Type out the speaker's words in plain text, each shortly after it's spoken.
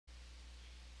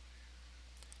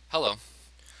Hello,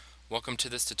 welcome to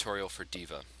this tutorial for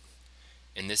Diva.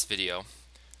 In this video,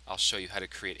 I'll show you how to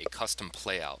create a custom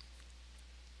playout.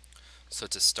 So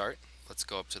to start, let's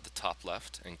go up to the top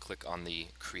left and click on the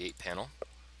Create panel.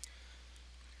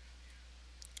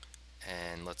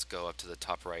 And let's go up to the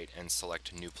top right and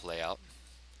select New Playout.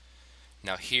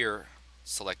 Now here,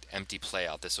 select Empty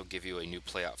Playout. This will give you a new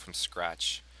playout from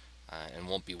scratch and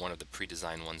won't be one of the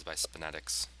pre-designed ones by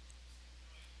Spinetics.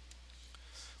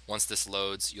 Once this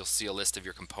loads, you'll see a list of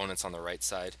your components on the right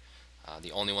side.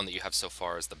 The only one that you have so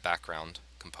far is the background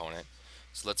component.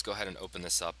 So let's go ahead and open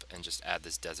this up and just add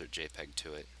this desert JPEG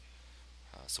to it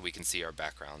so we can see our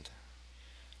background.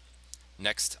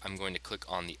 Next, I'm going to click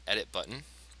on the Edit button,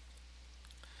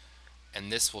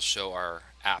 and this will show our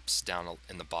apps down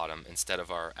in the bottom instead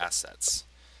of our assets.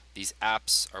 These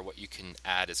apps are what you can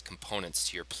add as components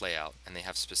to your playout, and they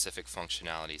have specific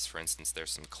functionalities. For instance,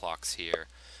 there's some clocks here,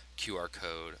 QR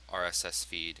code, RSS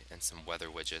feed, and some weather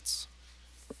widgets.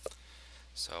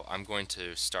 So I'm going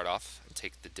to start off and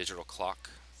take the digital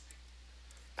clock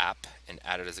app and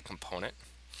add it as a component.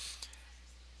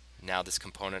 Now this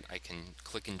component, I can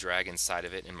click and drag inside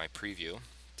of it in my preview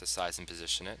to size and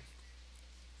position it.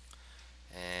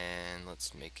 And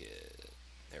let's make it,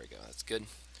 there we go, that's good.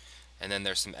 And then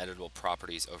there's some editable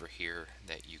properties over here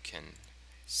that you can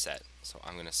set. So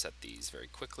I'm going to set these very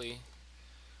quickly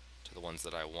to the ones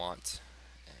that I want.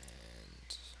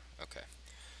 And okay,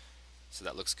 so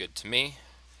that looks good to me.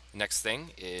 Next thing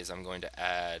is I'm going to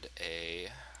add a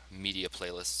media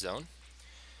playlist zone.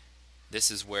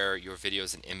 This is where your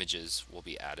videos and images will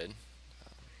be added.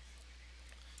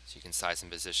 So you can size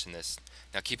and position this.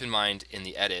 Now keep in mind, in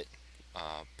the edit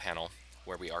panel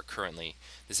where we are currently,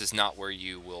 this is not where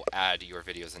you will add your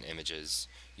videos and images.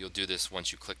 You'll do this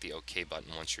once you click the OK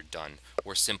button once you're done.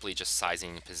 We're simply just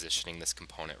sizing and positioning this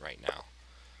component right now.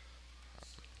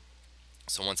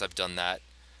 So once I've done that,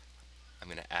 I'm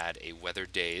going to add a weather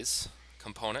days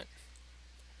component.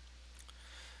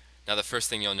 Now the first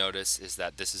thing you'll notice is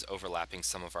that this is overlapping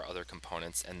some of our other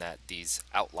components and that these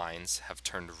outlines have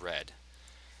turned red.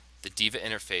 The Diva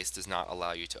interface does not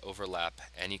allow you to overlap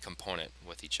any component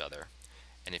with each other.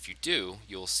 And if you do,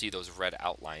 you'll see those red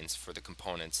outlines for the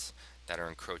components that are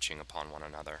encroaching upon one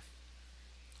another.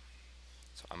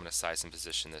 So I'm going to size and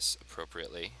position this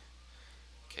appropriately.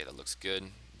 Okay, that looks good.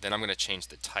 Then I'm going to change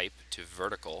the type to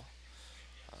vertical,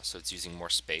 so it's using more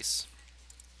space.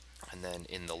 And then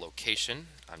in the location,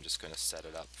 I'm just going to set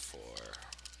it up for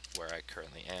where I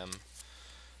currently am.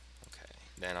 Okay,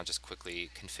 then I'll just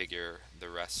quickly configure the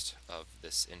rest of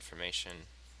this information.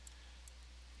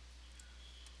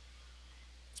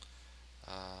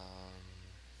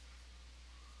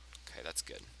 Okay, that's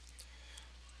good.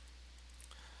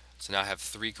 So now I have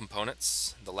 3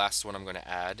 components. The last one I'm going to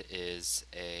add is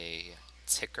a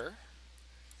ticker.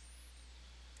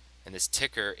 And this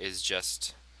ticker is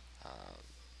just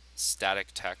static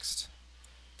text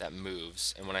that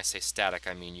moves. And when I say static,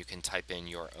 I mean you can type in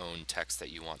your own text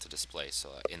that you want to display, so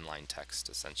inline text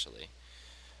essentially.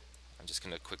 I'm just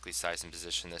going to quickly size and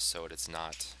position this so it's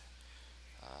not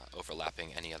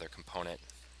overlapping any other component.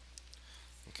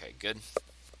 Okay, good.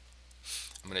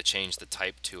 I'm going to change the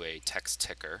type to a text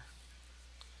ticker,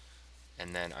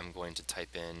 and then I'm going to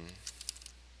type in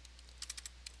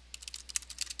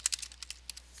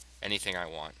anything I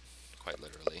want, quite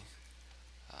literally.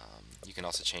 You can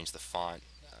also change the font.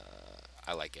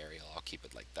 I like Arial, I'll keep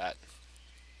it like that.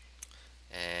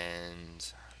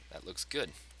 And that looks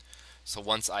good. So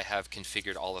once I have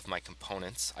configured all of my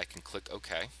components, I can click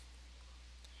OK.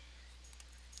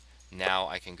 Now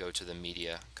I can go to the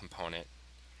media component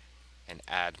and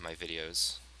add my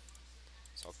videos.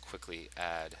 So I'll quickly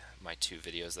add my 2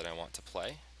 videos that I want to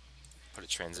play, put a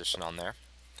transition on there.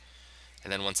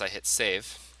 And then once I hit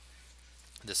save,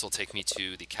 this will take me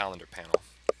to the calendar panel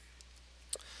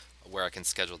where I can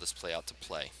schedule this playout to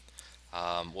play.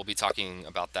 We'll be talking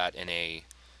about that in a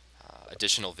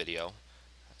additional video,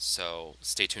 so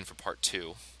stay tuned for part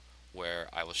 2, where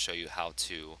I will show you how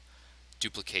to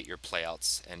duplicate your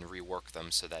playouts and rework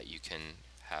them so that you can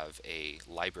have a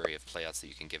library of playouts that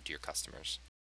you can give to your customers.